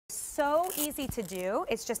So easy to do.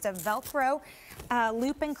 It's just a Velcro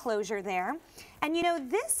loop enclosure there. And you know,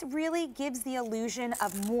 this really gives the illusion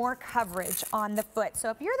of more coverage on the foot. So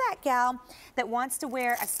if you're that gal that wants to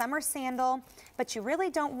wear a summer sandal, but you really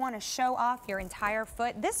don't want to show off your entire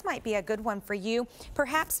foot, this might be a good one for you.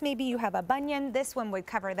 Perhaps maybe you have a bunion. This one would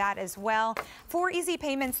cover that as well. 4 easy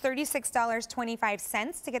payments,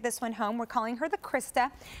 $36.25 to get this one home. We're calling her the Krista.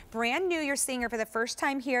 Brand new, you're seeing her for the first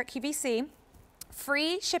time here at QVC.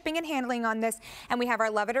 Free shipping and handling on this, and we have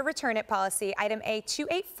our love it or return it policy, item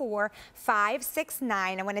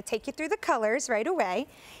A284569. I want to take you through the colors right away.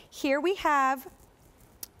 Here we have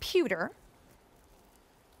pewter.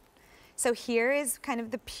 So here is kind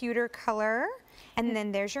of the pewter color, and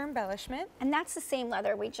then there's your embellishment. And that's the same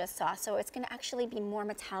leather we just saw, so it's going to actually be more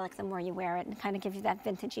metallic the more you wear it and kind of give you that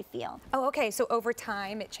vintagey feel. Oh, okay, so over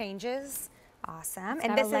time it changes. Awesome.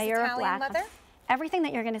 And this is Italian leather? Everything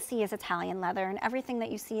that you're going to see is Italian leather, and everything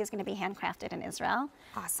that you see is going to be handcrafted in Israel.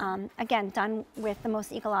 Awesome. Again, done with the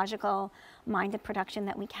most ecological-minded production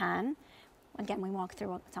that we can. Again, we walk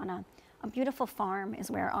through, it's on a beautiful farm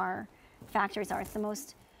is where our factories are. It's the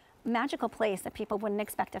most magical place that people wouldn't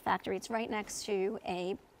expect a factory. It's right next to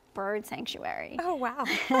a bird sanctuary. Oh, wow.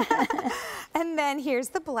 And then here's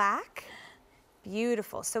the black.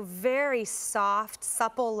 Beautiful, so very soft,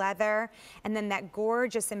 supple leather, and then that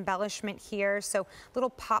gorgeous embellishment here. So little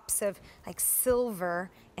pops of like silver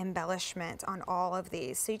embellishment on all of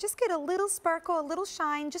these. So you just get a little sparkle, a little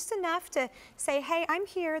shine, just enough to say, hey, I'm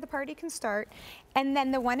here, the party can start. And then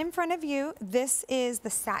the one in front of you, this is the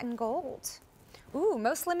satin gold. Ooh,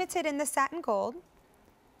 most limited in the satin gold.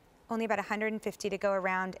 Only about 150 to go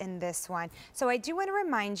around in this one. So I do want to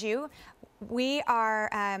remind you, we are,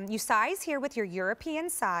 you size here with your European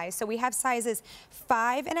size. So we have sizes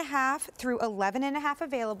 5.5 through 11.5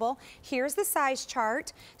 available. Here's the size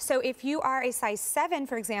chart. So if you are a size 7,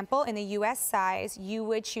 for example, in the US size, you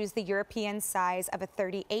would choose the European size of a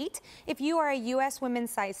 38. If you are a US women's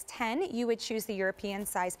size 10, you would choose the European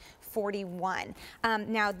size 41.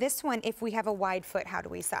 Now this one, if we have a wide foot, how do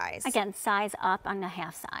we size? Again, size up on the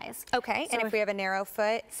half size. Okay, so and if we have a narrow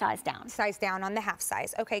foot? Size down. Size down on the half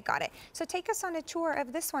size. Okay, got it. So take us on a tour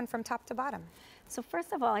of this one from top to bottom. So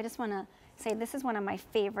first of all, I just want to say this is one of my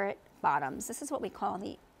favorite bottoms. This is what we call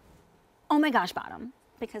the oh my gosh bottom,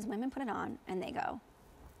 because women put it on and they go,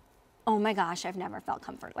 oh my gosh, I've never felt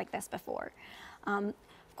comfort like this before. Of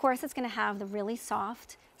course, it's going to have the really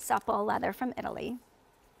soft, supple leather from Italy.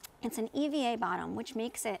 It's an EVA bottom, which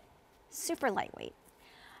makes it super lightweight.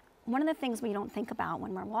 One of the things we don't think about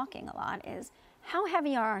when we're walking a lot is how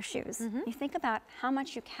heavy are our shoes? You think about how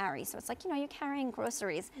much you carry. So it's like, you know, you're carrying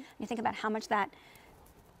groceries. You think about how much that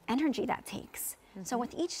energy that takes. So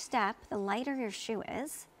with each step, the lighter your shoe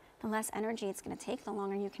is, the less energy it's going to take, the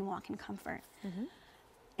longer you can walk in comfort.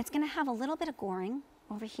 It's going to have a little bit of goring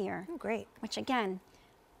over here. Oh, great. Which again,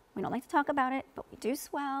 we don't like to talk about it, but we do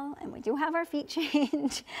swell and we do have our feet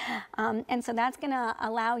change. And so that's going to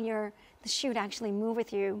allow the shoe to actually move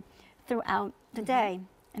with you throughout the day.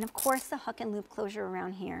 And of course, the hook and loop closure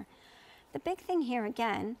around here. The big thing here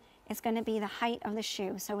again is going to be the height of the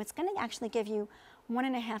shoe. So it's going to actually give you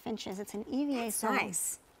 1.5 inches. It's an EVA sole.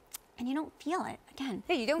 Nice. And you don't feel it again.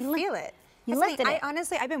 Yeah, you don't feel it. You lifted it.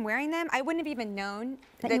 Honestly, I've been wearing them. I wouldn't have even known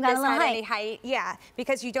that you got this a little had height. any height. Yeah,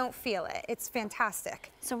 because you don't feel it. It's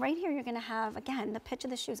fantastic. So right here, you're going to have, again, the pitch of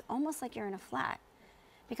the shoe is almost like you're in a flat,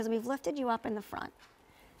 because we've lifted you up in the front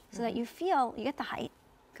so that you feel, you get the height,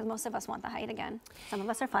 because most of us want the height again. Some of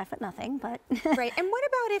us are 5 foot nothing, but. Right, and what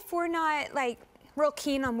about if we're not like real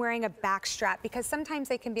keen on wearing a back strap, because sometimes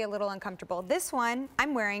they can be a little uncomfortable. This one,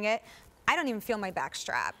 I'm wearing it. I don't even feel my back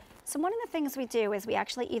strap. So one of the things we do is we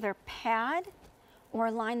actually either pad or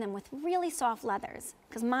line them with really soft leathers,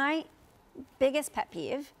 because my biggest pet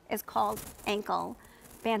peeve is called ankle,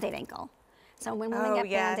 Band-Aid ankle. So when women get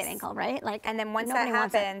Band-Aid ankle, right? Like, and then once that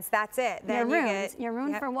happens, that's it. Then you're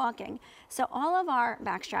ruined for walking. So all of our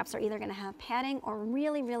back straps are either going to have padding or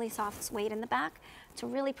really, really soft suede in the back to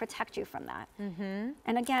really protect you from that.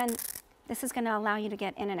 And again, this is going to allow you to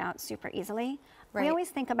get in and out super easily. We always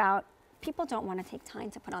think about, people don't want to take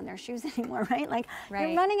time to put on their shoes anymore, right? Like,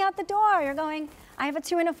 you're running out the door. You're going, I have a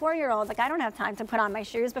 2- and a 4-year-old. Like, I don't have time to put on my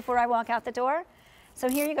shoes before I walk out the door. So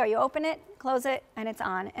here you go. You open it, close it, and it's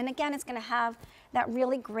on. And again, it's going to have that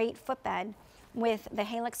really great footbed with the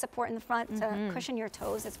halix support in the front to cushion your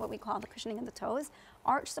toes. It's what we call the cushioning of the toes.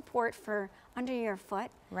 Arch support for under your foot.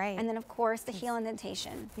 Right. And then of course the heel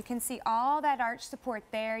indentation. You can see all that arch support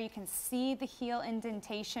there. You can see the heel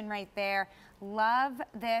indentation right there. Love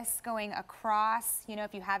this going across. You know,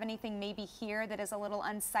 if you have anything maybe here that is a little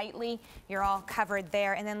unsightly, you're all covered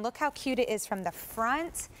there. And then look how cute it is from the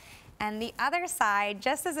front. And the other side,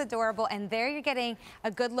 just as adorable. And there you're getting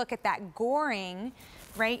a good look at that goring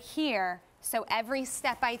right here. So every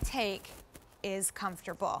step I take is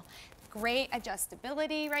comfortable. Great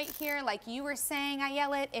adjustability right here. Like you were saying,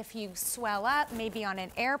 Ayelet, if you swell up, maybe on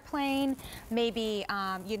an airplane, maybe,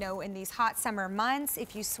 you know, in these hot summer months,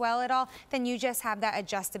 if you swell at all, then you just have that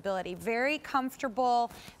adjustability. Very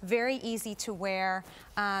comfortable, very easy to wear.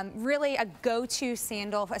 Really a go-to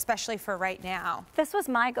sandal, especially for right now. This was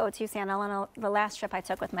my go-to sandal on the last trip I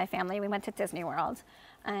took with my family. We went to Disney World,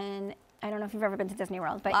 and I don't know if you've ever been to Disney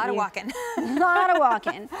World, but a lot of walking. A lot of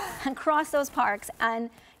walking across those parks. And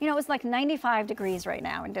you know, it's like 95 degrees right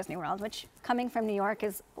now in Disney World, which coming from New York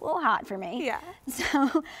is a little hot for me. Yeah.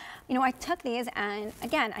 So, you know, I took these, and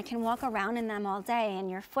again, I can walk around in them all day, and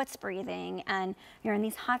your foot's breathing, and you're in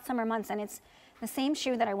these hot summer months, and it's the same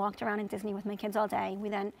shoe that I walked around in Disney with my kids all day. We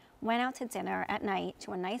then went out to dinner at night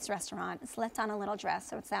to a nice restaurant, slipped on a little dress.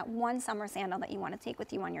 So it's that one summer sandal that you want to take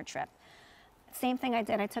with you on your trip. Same thing I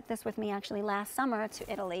did. I took this with me actually last summer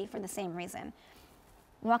to Italy for the same reason.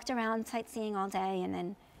 Walked around sightseeing all day and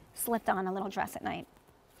then slipped on a little dress at night.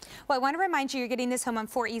 Well, I want to remind you, you're getting this home on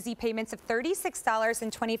 4 easy payments of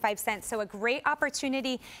 $36.25. So a great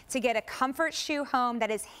opportunity to get a comfort shoe home that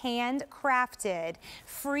is handcrafted.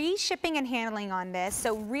 Free shipping and handling on this.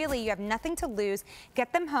 So really, you have nothing to lose.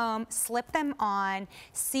 Get them home, slip them on,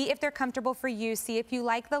 see if they're comfortable for you, see if you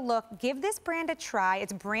like the look. Give this brand a try.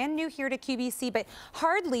 It's brand new here to QVC, but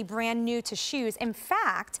hardly brand new to shoes. In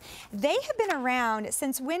fact, they have been around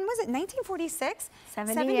since, when was it, 1946?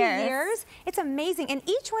 70 years. It's amazing. And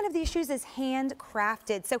each one of these shoes is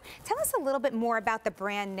handcrafted. So tell us a little bit more about the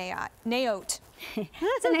brand Naot.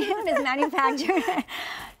 So Naot is manufactured.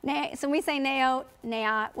 So we say Naot,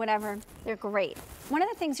 Naot, whatever. They're great. One of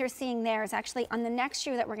the things you're seeing there is actually on the next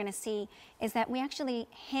shoe that we're going to see is that we actually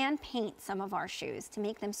hand paint some of our shoes to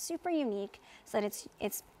make them super unique so that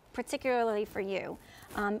it's particularly for you.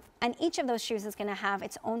 And each of those shoes is going to have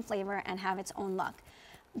its own flavor and have its own look.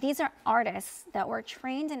 These are artists that were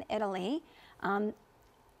trained in Italy,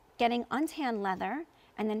 getting untanned leather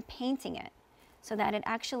and then painting it so that it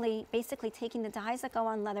actually basically taking the dyes that go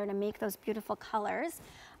on leather to make those beautiful colors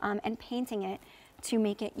and painting it to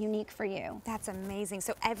make it unique for you. That's amazing.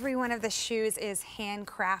 So every one of the shoes is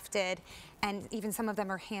handcrafted, and even some of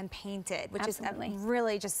them are hand painted, which Absolutely. Is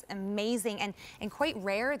really just amazing and quite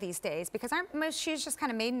rare these days, because aren't most shoes just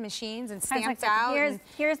kind of made in machines and stamped out?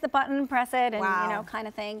 Here's the button, press it, and wow. you know, kind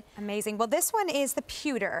of thing. Amazing. Well, this one is the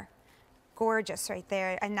pewter. Gorgeous right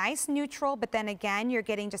there. A nice neutral, but then again, you're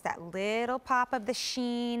getting just that little pop of the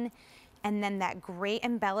sheen, and then that great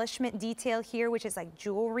embellishment detail here, which is like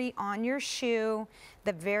jewelry on your shoe,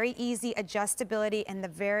 the very easy adjustability, and the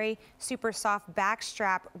very super soft back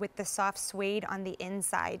strap with the soft suede on the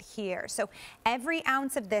inside here. So every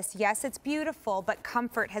ounce of this, yes, it's beautiful, but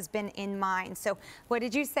comfort has been in mind. So what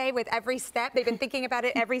did you say with every step? They've been thinking about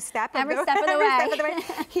it every step. Every step of the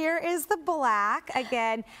way. Here is the black.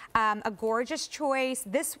 Again, a gorgeous choice.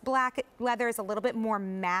 This black leather is a little bit more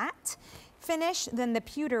matte finish than the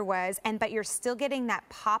pewter was, but you're still getting that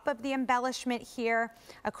pop of the embellishment here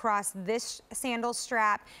across this sandal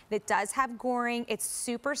strap that does have goring. It's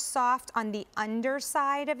super soft on the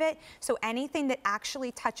underside of it, so anything that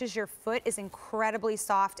actually touches your foot is incredibly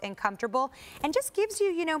soft and comfortable, and just gives you,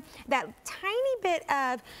 you know, that tiny bit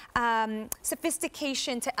of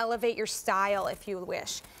sophistication to elevate your style if you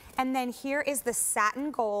wish. And then here is the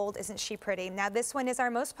satin gold. Isn't she pretty? Now this one is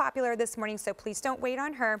our most popular this morning, so please don't wait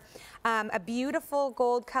on her. A beautiful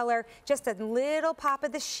gold color, just a little pop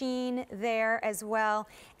of the sheen there as well.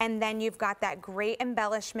 And then you've got that great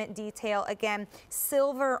embellishment detail. Again,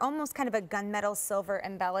 silver, almost kind of a gunmetal silver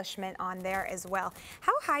embellishment on there as well.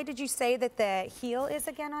 How high did you say that the heel is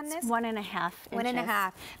again on this? It's 1.5 inches.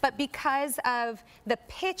 1.5. But because of the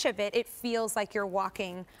pitch of it, it feels like you're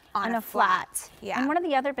walking on a flat. Yeah. And one of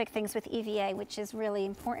the other big things with EVA, which is really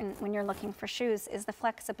important when you're looking for shoes, is the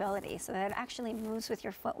flexibility, so that it actually moves with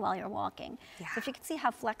your foot while you're walking. Yeah. So if you can see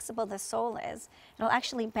how flexible the sole is, it'll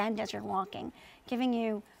actually bend as you're walking, giving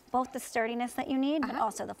you both the sturdiness that you need, but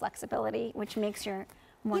also the flexibility, which makes your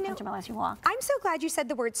more comfortable as you walk. I'm so glad you said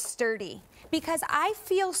the word sturdy, because I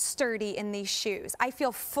feel sturdy in these shoes. I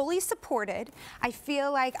feel fully supported. I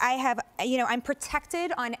feel like I have, I'm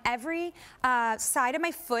protected on every side of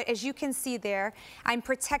my foot, as you can see there. I'm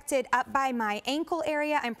protected up by my ankle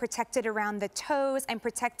area. I'm protected around the toes. I'm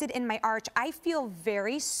protected in my arch. I feel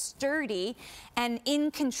very sturdy and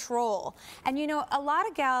in control. And a lot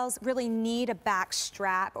of gals really need a back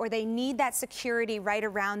strap, or they need that security right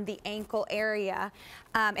around the ankle area.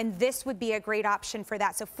 And this would be a great option for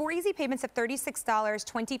that. So 4 easy payments of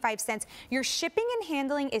 $36.25. Your shipping and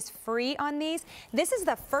handling is free on these. This is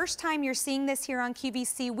the first time you're seeing this here on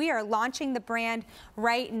QVC. We are launching the brand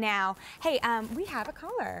right now. Hey, we have a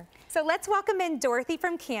caller. So let's welcome in Dorothy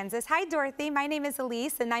from Kansas. Hi, Dorothy. My name is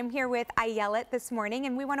Elise, and I'm here with Ayelet this morning,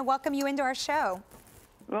 and we want to welcome you into our show.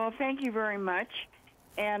 Well, thank you very much.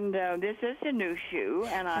 And this is a new shoe,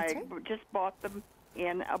 and I just bought them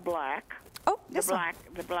in a black. Oh, the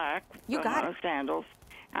black. You got it. Sandals.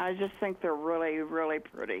 I just think they're really, really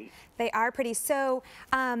pretty. They are pretty. So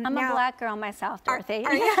I'm a black girl myself, Dorothy.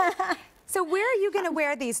 So where are you going to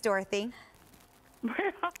wear these, Dorothy? Well,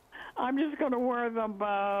 I'm just going to wear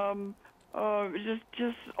them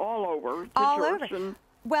just all over. All over.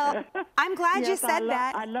 Well, I'm glad you said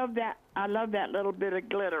that. I love that. I love that little bit of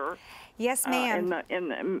glitter. Yes, ma'am.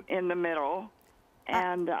 In the middle,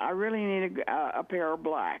 and I really need a pair of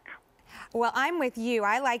black. Well, I'm with you.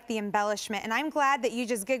 I like the embellishment, and I'm glad that you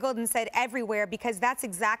just giggled and said everywhere, because that's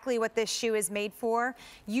exactly what this shoe is made for.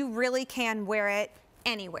 You really can wear it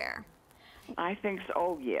anywhere. I think so.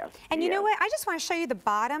 Oh, yes. And you know what? I just want to show you the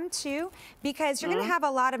bottom, too, because you're going to have a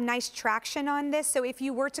lot of nice traction on this. So if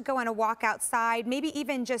you were to go on a walk outside, maybe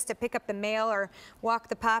even just to pick up the mail or walk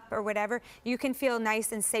the pup or whatever, you can feel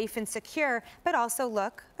nice and safe and secure, but also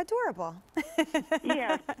look adorable.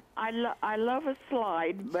 Yes. I love a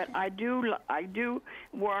slide, but I do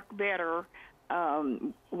work better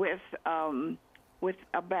with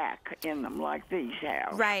a back in them like these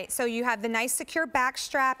have. Right, so you have the nice secure back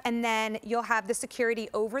strap, and then you'll have the security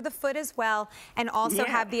over the foot as well, and also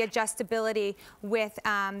have the adjustability with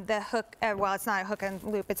the hook, well, it's not a hook and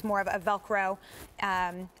loop, it's more of a Velcro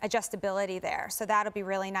adjustability there. So that'll be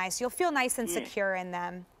really nice. You'll feel nice and secure in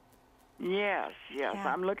them. Yes,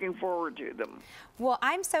 I'm looking forward to them. Well,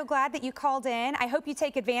 I'm so glad that you called in. I hope you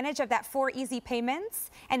take advantage of that 4 easy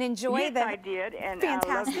payments and enjoy I did, and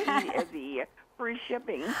fantastic. I love the free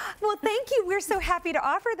shipping. Well, thank you. We're so happy to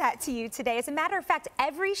offer that to you today. As a matter of fact,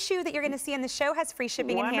 every shoe that you're going to see in the show has free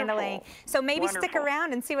shipping and handling. So maybe stick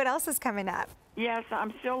around and see what else is coming up. Yes,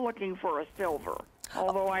 I'm still looking for a silver.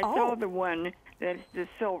 Although I saw the one that's the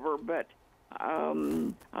silver, but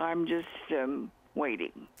I'm just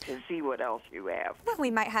waiting to see what else you have. Well,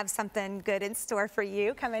 we might have something good in store for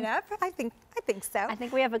you coming up. I think so. I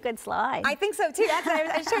think we have a good slide. I think so too. That's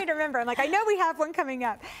what I was trying to remember. I'm like, I know we have one coming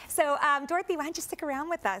up. So, Dorothy, why don't you stick around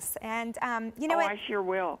with us? And you know what? I sure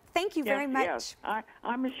will. Thank you very much. Yes.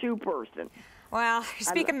 I'm a shoe person. Well, you're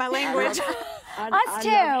speaking my language. Us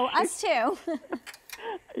too.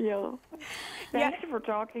 Yeah. Thanks for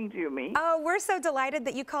talking to me. Oh, we're so delighted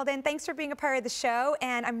that you called in. Thanks for being a part of the show,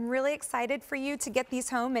 and I'm really excited for you to get these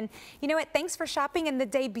home. And you know what? Thanks for shopping in the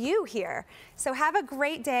debut here. So have a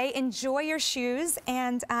great day. Enjoy your shoes,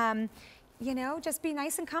 and you know, just be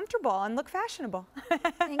nice and comfortable and look fashionable.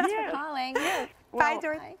 Thanks for calling. Yes. Bye,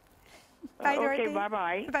 Dorothy. Bye, Dorothy. Okay,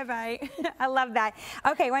 bye-bye. Bye-bye. I love that.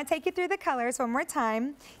 Okay, I want to take you through the colors one more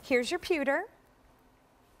time. Here's your pewter.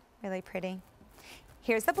 Really pretty.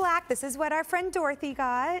 Here's the black. This is what our friend Dorothy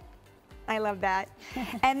got. I love that.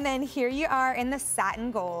 And then here you are in the satin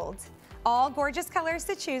gold. All gorgeous colors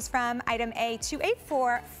to choose from. Item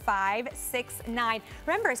A284569.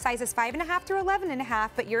 Remember, sizes 5.5 through 11.5,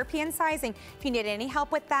 but European sizing. If you need any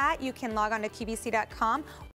help with that, you can log on to QVC.com